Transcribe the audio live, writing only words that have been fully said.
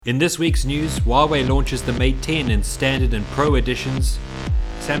In this week's news, Huawei launches the Mate 10 in Standard and Pro editions,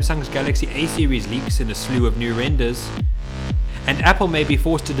 Samsung's Galaxy A series leaks in a slew of new renders, and Apple may be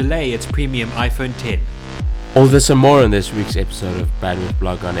forced to delay its premium iPhone 10. All this and more in this week's episode of Bandwidth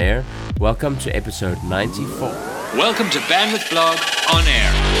Blog on Air. Welcome to episode 94. Welcome to Bandwidth Blog on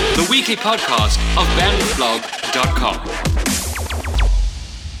Air, the weekly podcast of bandwidthblog.com.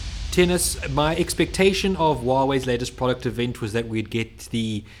 Tennis, my expectation of Huawei's latest product event was that we'd get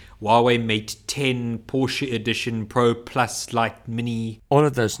the Huawei Mate 10 Porsche Edition Pro Plus Lite Mini. All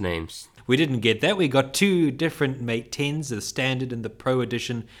of those names. We didn't get that. We got two different Mate 10s, the Standard and the Pro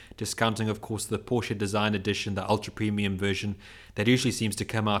Edition, discounting, of course, the Porsche Design Edition, the ultra premium version that usually seems to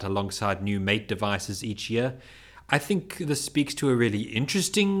come out alongside new Mate devices each year. I think this speaks to a really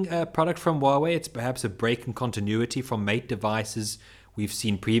interesting product from Huawei. It's perhaps a break in continuity from Mate devices we've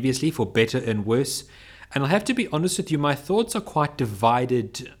seen previously, for better and worse. And I'll have to be honest with you, my thoughts are quite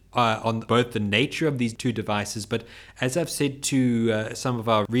divided on both the nature of these two devices. But as I've said to some of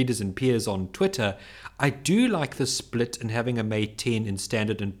our readers and peers on Twitter, I do like the split in having a Mate 10 in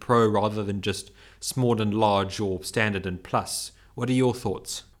Standard and Pro rather than just Small and Large or Standard and Plus. What are your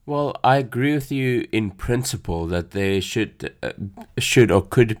thoughts? Well, I agree with you in principle that there should or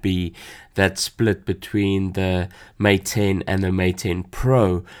could be that split between the Mate 10 and the Mate 10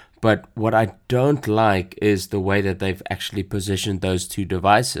 Pro. But what I don't like is the way that they've actually positioned those two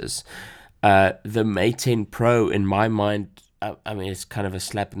devices. The Mate 10 Pro, in my mind, I mean, it's kind of a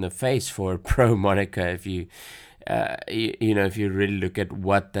slap in the face for a Pro moniker if you if you really look at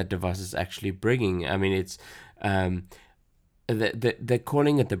what that device is actually bringing. I mean, it's they're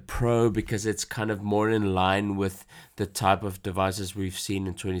calling it the Pro because it's kind of more in line with the type of devices we've seen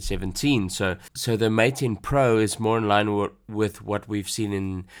in 2017. So the Mate 10 Pro is more in line with what we've seen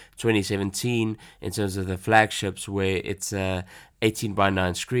in 2017 in terms of the flagships, where it's a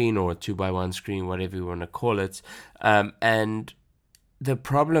 18:9 screen or a 2:1 screen, whatever you want to call it. And the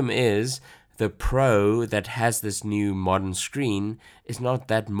problem is, the Pro that has this new modern screen is not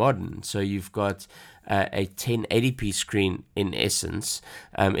that modern. So you've got a 1080p screen in essence.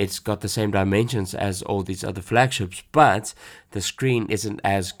 It's got the same dimensions as all these other flagships, but the screen isn't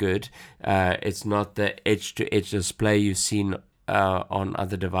as good. It's not the edge-to-edge display you've seen on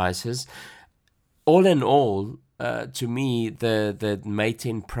other devices. All in all, to me, the Mate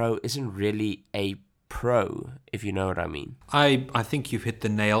 10 Pro isn't really a Pro, if you know what I mean. I think you've hit the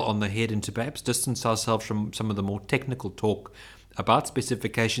nail on the head, and to perhaps distance ourselves from some of the more technical talk about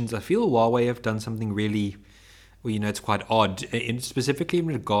specifications, I feel Huawei have done something really, well, it's quite odd, specifically in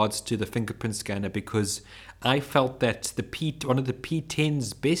regards to the fingerprint scanner, because I felt that one of the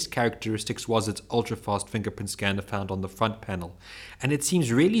P10's best characteristics was its ultra-fast fingerprint scanner found on the front panel. And it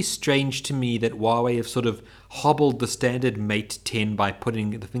seems really strange to me that Huawei have sort of hobbled the standard Mate 10 by putting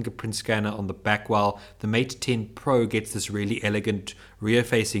the fingerprint scanner on the back, while the Mate 10 Pro gets this really elegant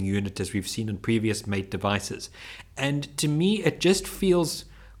rear-facing unit as we've seen on previous Mate devices. And to me, it just feels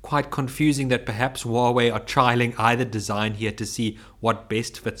quite confusing that perhaps Huawei are trialing either design here to see what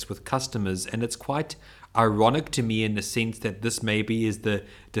best fits with customers. And it's quite ironic to me in the sense that this maybe is the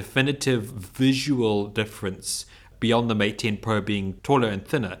definitive visual difference beyond the Mate 10 Pro being taller and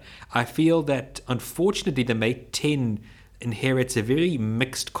thinner. I feel that unfortunately the Mate 10 inherits a very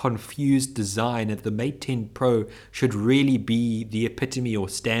mixed, confused design, and the Mate 10 Pro should really be the epitome or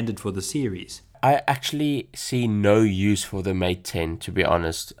standard for the series. I actually see no use for the Mate 10, to be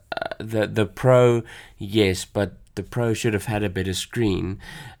honest. The Pro, yes, but the Pro should have had a better screen.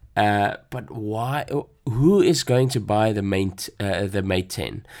 But why? Who is going to buy the Mate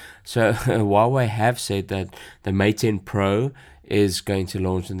 10? So Huawei have said that the Mate 10 Pro is going to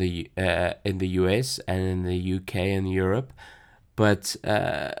launch in the US and in the UK and Europe, but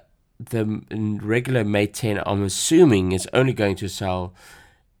the regular Mate 10, I'm assuming, is only going to sell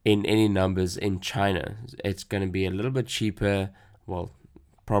in any numbers in China. It's going to be a little bit cheaper, well,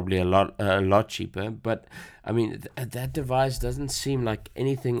 probably a lot cheaper, but I mean, that device doesn't seem like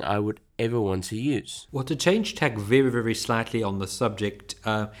anything I would ever want to use. Well, to change tack very, very slightly on the subject,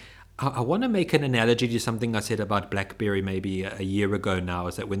 I want to make an analogy to something I said about BlackBerry maybe a year ago now,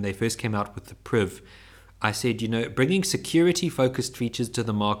 is that when they first came out with the Priv, I said, bringing security-focused features to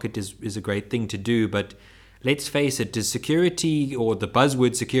the market is a great thing to do, but let's face it, is security, or the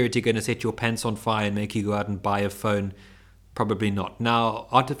buzzword security, going to set your pants on fire and make you go out and buy a phone? Probably not. Now,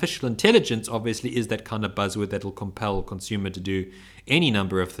 artificial intelligence obviously is that kind of buzzword that will compel a consumer to do any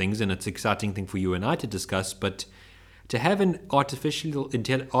number of things, and it's an exciting thing for you and I to discuss, but to have an artificial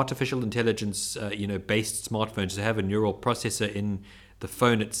intelligence based smartphone, to have a neural processor in the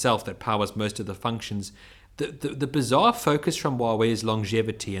phone itself that powers most of the functions, the bizarre focus from Huawei is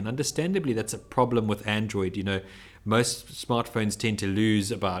longevity, and understandably that's a problem with Android. Most smartphones tend to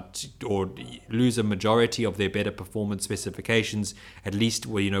lose a majority of their better performance specifications, at least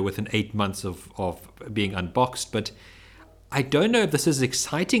within 8 months of being unboxed. But I don't know if this is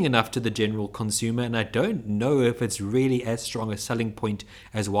exciting enough to the general consumer, and I don't know if it's really as strong a selling point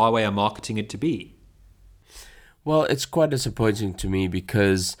as Huawei are marketing it to be. Well, it's quite disappointing to me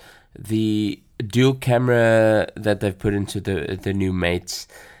because the dual camera that they've put into the new Mates,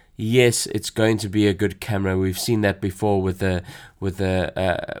 yes, it's going to be a good camera. We've seen that before with the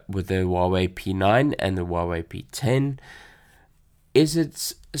Huawei P9 and the Huawei P10. Is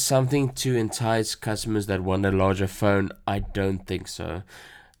it something to entice customers that want a larger phone? I don't think so.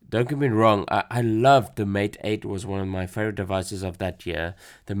 Don't get me wrong, I loved the Mate 8, was one of my favorite devices of that year.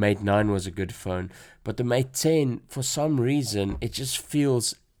 The Mate 9 was a good phone. But the Mate 10, for some reason, it just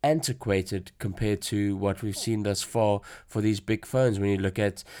feels antiquated compared to what we've seen thus far for these big phones. When you look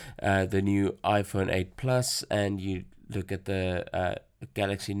at the new iPhone 8 Plus and you look at the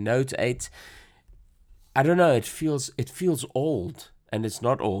Galaxy Note 8, I don't know, it feels old. And it's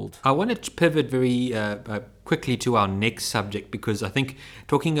not old. I want to pivot very quickly to our next subject, because I think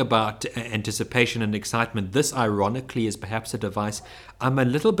talking about anticipation and excitement, this ironically is perhaps a device I'm a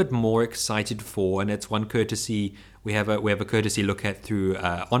little bit more excited for, and it's one courtesy we have a courtesy look at through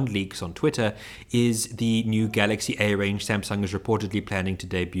OnLeaks on Twitter, is the new Galaxy A range Samsung is reportedly planning to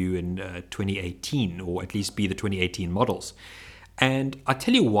debut in 2018, or at least be the 2018 models. And I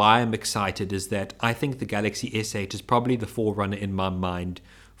tell you why I'm excited is that I think the Galaxy S8 is probably the forerunner in my mind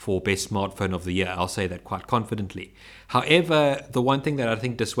for best smartphone of the year. I'll say that quite confidently. However, the one thing that I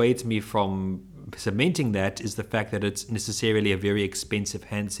think dissuades me from cementing that is the fact that it's necessarily a very expensive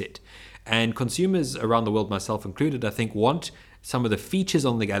handset. And consumers around the world, myself included, I think want some of the features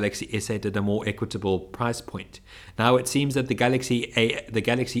on the Galaxy S8 at a more equitable price point. Now, it seems that the Galaxy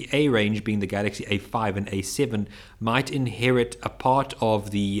A range, being the Galaxy A5 and A7, might inherit a part of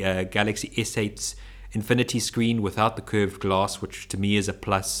the Galaxy S8's Infinity screen without the curved glass, which to me is a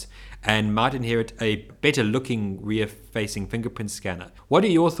plus, and might inherit a better looking rear-facing fingerprint scanner. What are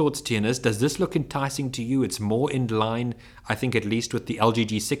your thoughts, Tiernas? Does this look enticing to you? It's more in line, I think, at least with the LG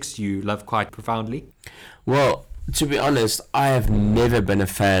G6 you love quite profoundly. Well, to be honest, I have never been a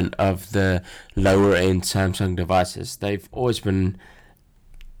fan of the lower end Samsung devices. They've always been,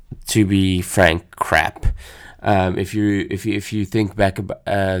 to be frank, crap. If you think back to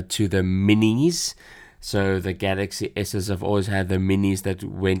the minis, so the Galaxy S's have always had the minis that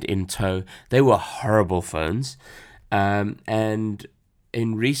went in tow. They were horrible phones, and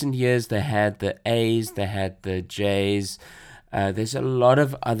in recent years they had the A's, they had the J's. There's a lot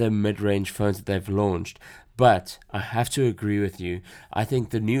of other mid-range phones that they've launched. But I have to agree with you. I think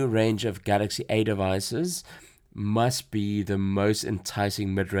the new range of Galaxy A devices must be the most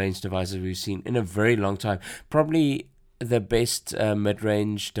enticing mid-range devices we've seen in a very long time. Probably the best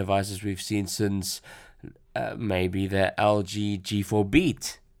mid-range devices we've seen since maybe the LG G4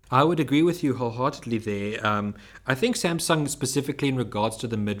 Beat. I would agree with you wholeheartedly there. I think Samsung, specifically in regards to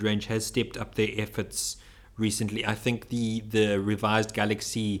the mid-range, has stepped up their efforts recently. I think the revised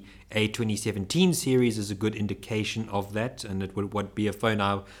Galaxy A 2017 series is a good indication of that, and it would be a phone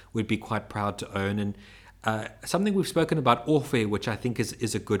I would be quite proud to own. And something we've spoken about off-air, which I think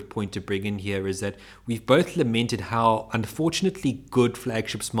is a good point to bring in here, is that we've both lamented how unfortunately good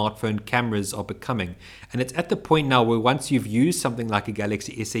flagship smartphone cameras are becoming. And it's at the point now where once you've used something like a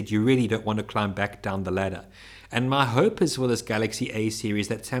Galaxy S8, you really don't want to climb back down the ladder. And my hope is for this Galaxy A series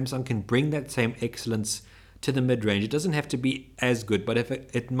that Samsung can bring that same excellence to the mid-range. It doesn't have to be as good, but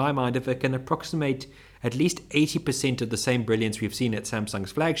in my mind, if it can approximate at least 80% of the same brilliance we've seen at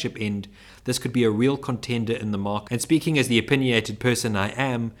Samsung's flagship end, this could be a real contender in the market. And speaking as the opinionated person I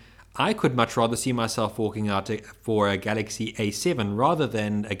am, I could much rather see myself walking out for a Galaxy A7 rather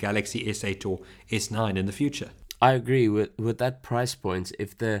than a Galaxy S8 or S9 in the future. I agree with that price point.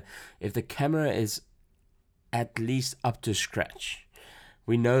 If the camera is at least up to scratch,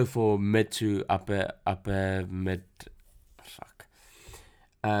 we know for mid to upper mid,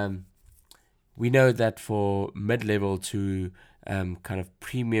 we know that for mid-level to kind of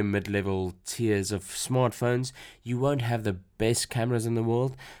premium mid-level tiers of smartphones, you won't have the best cameras in the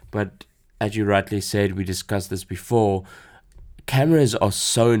world. But as you rightly said, we discussed this before, cameras are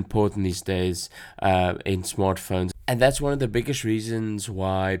so important these days in smartphones. And that's one of the biggest reasons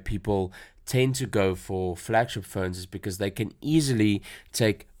why people tend to go for flagship phones, is because they can easily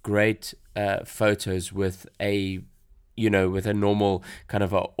take great photos with a with a normal kind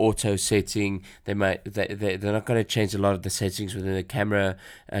of a auto setting. They're not going to change a lot of the settings within the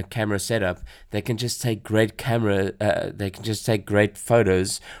camera setup. They can just take great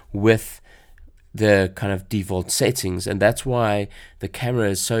photos with the kind of default settings, and that's why the camera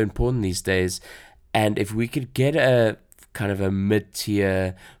is so important these days. And if we could get a kind of a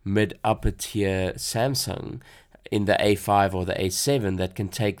mid-upper tier Samsung in the A5 or the A7 that can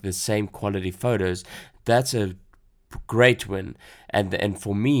take the same quality photos, that's a great win. And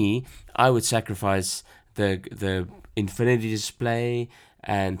for me, I would sacrifice the infinity display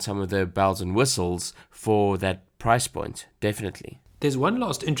and some of the bells and whistles for that price point, definitely. There's one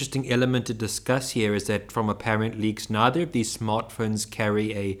last interesting element to discuss here, is that from apparent leaks, neither of these smartphones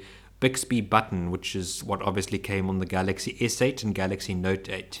carry a Bixby button, which is what obviously came on the Galaxy S8 and Galaxy Note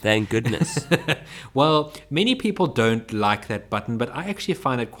 8. Thank goodness. Well, many people don't like that button, but I actually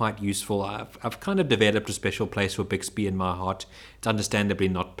find it quite useful. I've kind of developed a special place for Bixby in my heart. It's understandably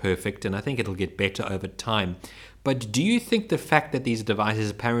not perfect, and I think it'll get better over time. But do you think the fact that these devices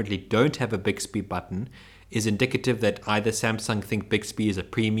apparently don't have a Bixby button is indicative that either Samsung think Bixby is a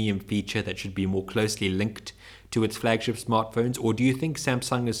premium feature that should be more closely linked to its flagship smartphones, or do you think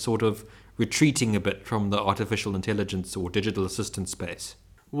Samsung is sort of retreating a bit from the artificial intelligence or digital assistant space?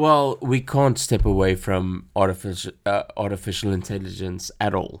 Well, we can't step away from artificial intelligence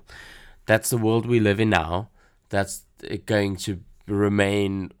at all. That's the world we live in now. That's going to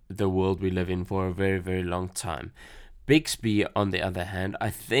remain the world we live in for a very, very long time. Bixby, on the other hand, I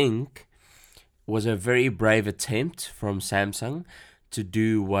think was a very brave attempt from Samsung to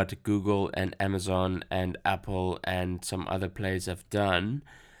do what Google and Amazon and Apple and some other players have done.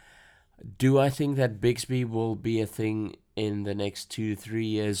 Do I think that Bixby will be a thing in the next 2 to 3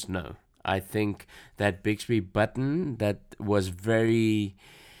 years? No. I think that Bixby button that was very,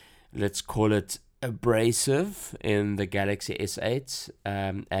 let's call it, abrasive in the Galaxy S8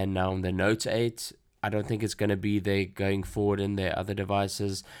 and now in the Note 8, I don't think it's going to be there going forward in their other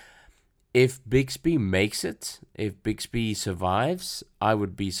devices. If Bixby makes it, if Bixby survives, I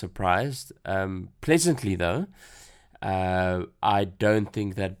would be surprised. Pleasantly, though, I don't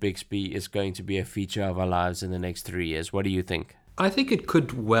think that Bixby is going to be a feature of our lives in the next 3 years. What do you think? I think it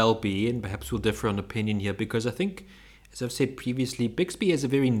could well be, and perhaps we'll differ on opinion here, because I think, as I've said previously, Bixby has a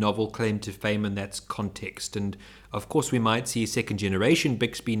very novel claim to fame, and that's context. And of course, we might see second generation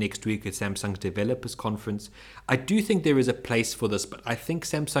Bixby next week at Samsung's Developers Conference. I do think there is a place for this, but I think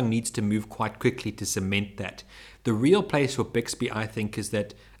Samsung needs to move quite quickly to cement that. The real place for Bixby, I think, is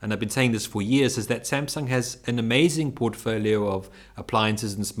that, and I've been saying this for years, is that Samsung has an amazing portfolio of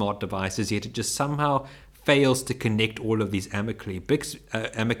appliances and smart devices, yet it just somehow fails to connect all of these amicably.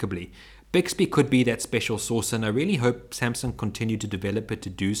 Bixby could be that special sauce, and I really hope Samsung continue to develop it to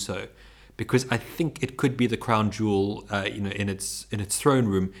do so, because I think it could be the crown jewel, in its throne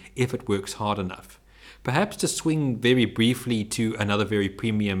room if it works hard enough. Perhaps to swing very briefly to another very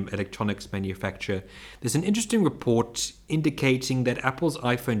premium electronics manufacturer, there's an interesting report indicating that Apple's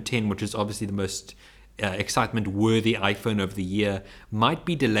iPhone X, which is obviously the most excitement-worthy iPhone of the year, might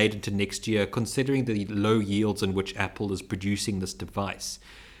be delayed into next year, considering the low yields in which Apple is producing this device.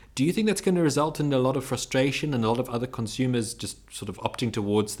 Do you think that's going to result in a lot of frustration and a lot of other consumers just sort of opting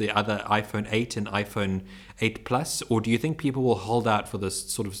towards the other iPhone 8 and iPhone 8 Plus? Or do you think people will hold out for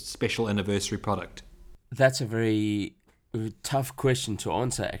this sort of special anniversary product? That's a very tough question to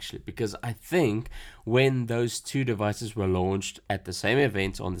answer, actually, because I think when those two devices were launched at the same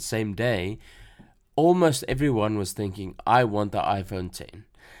event on the same day, almost everyone was thinking, I want the iPhone X.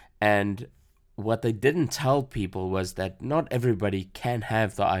 And what they didn't tell people was that not everybody can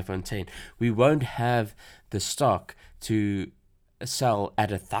have the iPhone X. We won't have the stock to sell at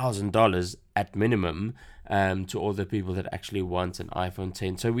 $1,000 at minimum to all the people that actually want an iPhone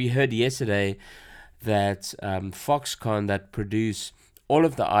X. So we heard yesterday that Foxconn, that produce all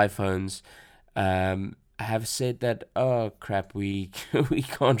of the iPhones, have said that, oh crap, we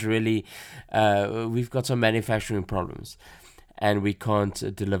can't really, we've got some manufacturing problems, and we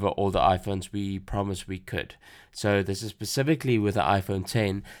can't deliver all the iPhones we promised we could. So this is specifically with the iPhone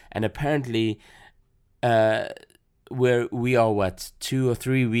X, and apparently we are 2 or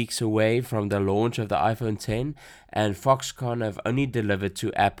 3 weeks away from the launch of the iPhone X, and Foxconn have only delivered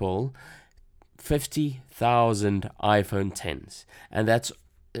to Apple 50,000 iPhone Xs, and that's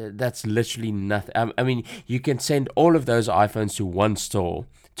literally nothing. I mean, you can send all of those iPhones to one store,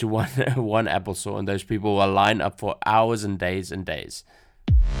 to one Apple store, and those people will line up for hours and days and days.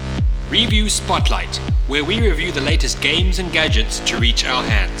 Review Spotlight, where we review the latest games and gadgets to reach our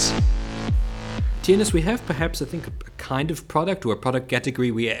hands. Tianis, we have perhaps, I think, a kind of product or a product category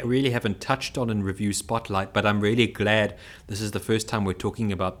we really haven't touched on in Review Spotlight, but I'm really glad this is the first time we're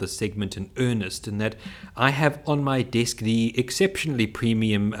talking about this segment in earnest, in that I have on my desk the exceptionally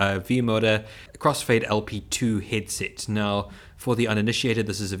premium V-Moda Crossfade LP2 headset. Now, for the uninitiated,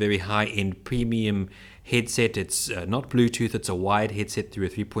 this is a very high-end premium headset. It's not Bluetooth, it's a wired headset through a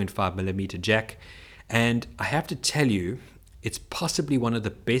 3.5mm jack. And I have to tell you, it's possibly one of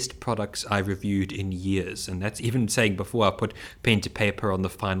the best products I've reviewed in years. And that's even saying before I put pen to paper on the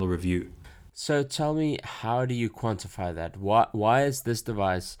final review. So tell me, how do you quantify that? Why is this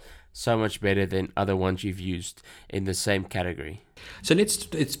device so much better than other ones you've used in the same category? So let's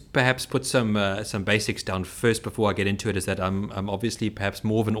perhaps put some basics down first before I get into it. Is that I'm obviously perhaps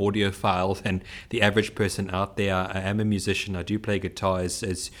more of an audiophile than the average person out there. I am a musician. I do play guitar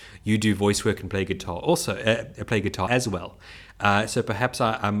as you do voice work and play guitar. Also, I play guitar as well. So perhaps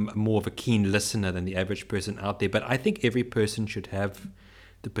I'm more of a keen listener than the average person out there. But I think every person should have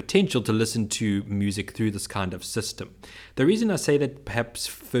the potential to listen to music through this kind of system. The reason I say that, perhaps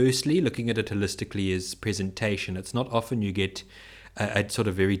firstly, looking at it holistically, is presentation. It's not often you get a sort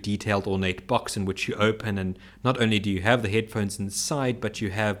of very detailed ornate box in which you open, and not only do you have the headphones inside, but you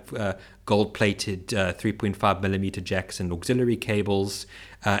have gold-plated 3.5mm jacks and auxiliary cables,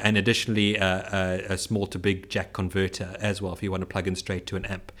 and additionally a small to big jack converter as well if you want to plug in straight to an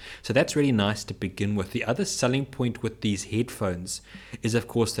amp. So that's really nice to begin with. The other selling point with these headphones is, of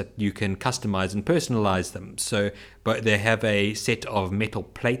course, that you can customize and personalize them. So, but they have a set of metal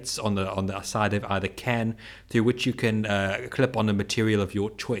plates on the side of either can, through which you can clip on a material of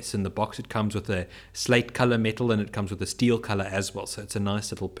your choice. In the box, it comes with a slate color metal and it comes with a steel color as well. So it's a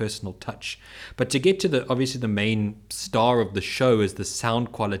nice little personal touch. But to get to obviously the main star of the show is the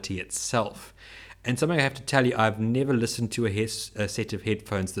sound quality itself. And something I have to tell you, I've never listened to a set of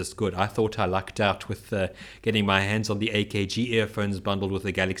headphones this good. I thought I lucked out with getting my hands on the AKG earphones bundled with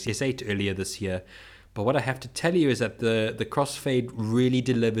the Galaxy S8 earlier this year. But what I have to tell you is that the Crossfade really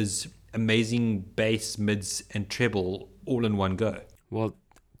delivers amazing bass, mids, and treble all in one go. Well,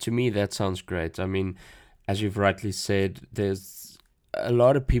 to me, that sounds great. I mean, as you've rightly said, there's a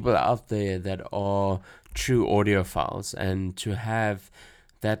lot of people out there that are true audiophiles, and to have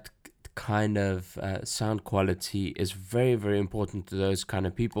that kind of sound quality is very, very important to those kind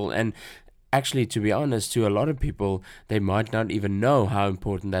of people. And actually, to be honest, to a lot of people, they might not even know how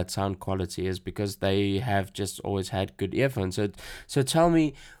important that sound quality is because they have just always had good earphones. So tell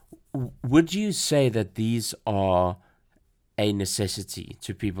me, would you say that these are a necessity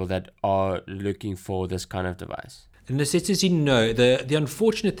to people that are looking for this kind of device? A necessity, no. The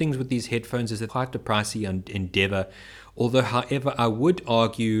unfortunate things with these headphones is they're quite a pricey endeavor. Although, however, I would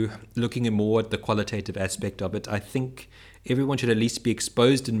argue, looking more at the qualitative aspect of it, I think everyone should at least be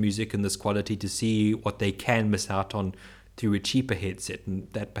exposed in music in this quality to see what they can miss out on through a cheaper headset,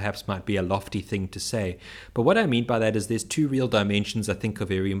 and that perhaps might be a lofty thing to say. But what I mean by that is there's two real dimensions I think are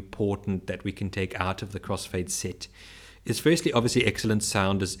very important that we can take out of the Crossfade set. Is firstly, obviously, excellent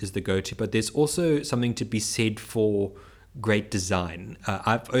sound is the go-to, but there's also something to be said for great design.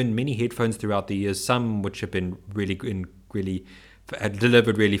 I've owned many headphones throughout the years, some which have been really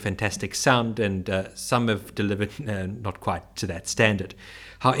delivered really fantastic sound, and some have delivered not quite to that standard.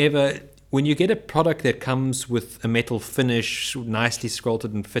 However, when you get a product that comes with a metal finish, nicely scrolled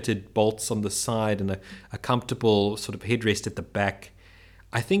and fitted bolts on the side, and a comfortable sort of headrest at the back,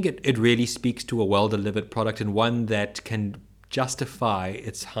 I think it really speaks to a well-delivered product, and one that can justify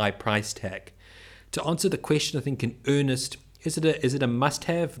its high price tag. To answer the question, I think in earnest, is it a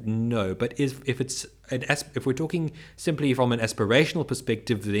must-have? No, but if we're talking simply from an aspirational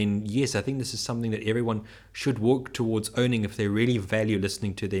perspective, then yes, I think this is something that everyone should work towards owning if they really value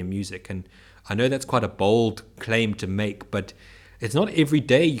listening to their music. And I know that's quite a bold claim to make, but it's not every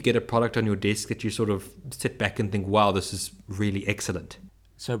day you get a product on your desk that you sort of sit back and think, wow, this is really excellent.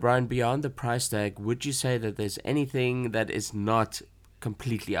 So, Brian, beyond the price tag, would you say that there's anything that is not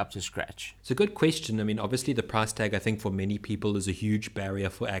completely up to scratch? It's a good question. I mean, obviously the price tag, I think, for many people is a huge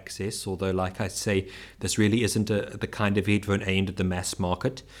barrier for access, although, like I say, this really isn't the kind of headphone aimed at the mass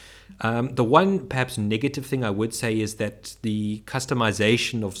market. The one perhaps negative thing I would say is that the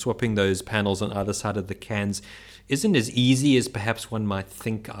customization of swapping those panels on either side of the cans isn't as easy as perhaps one might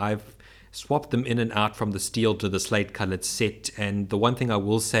think. I've swapped them in and out from the steel to the slate colored set, and the one thing I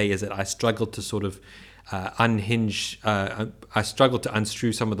will say is that I struggled to sort of I struggled to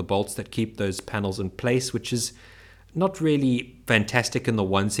unscrew some of the bolts that keep those panels in place, which is not really fantastic in the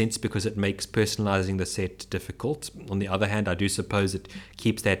one sense because it makes personalizing the set difficult. On the other hand, I do suppose it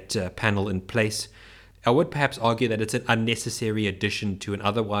keeps that panel in place. I would perhaps argue that it's an unnecessary addition to an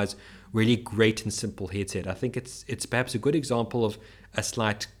otherwise really great and simple headset. I think it's perhaps a good example of a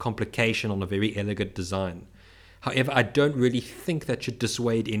slight complication on a very elegant design. However, I don't really think that should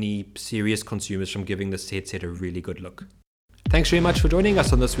dissuade any serious consumers from giving this headset a really good look. Thanks very much for joining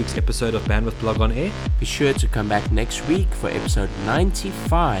us on this week's episode of Bandwidth Blog on Air. Be sure to come back next week for episode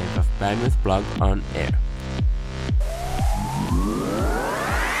 95 of Bandwidth Blog on Air.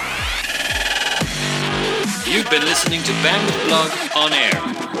 You've been listening to Bandwidth Blog on Air,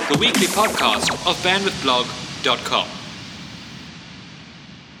 the weekly podcast of bandwidthblog.com.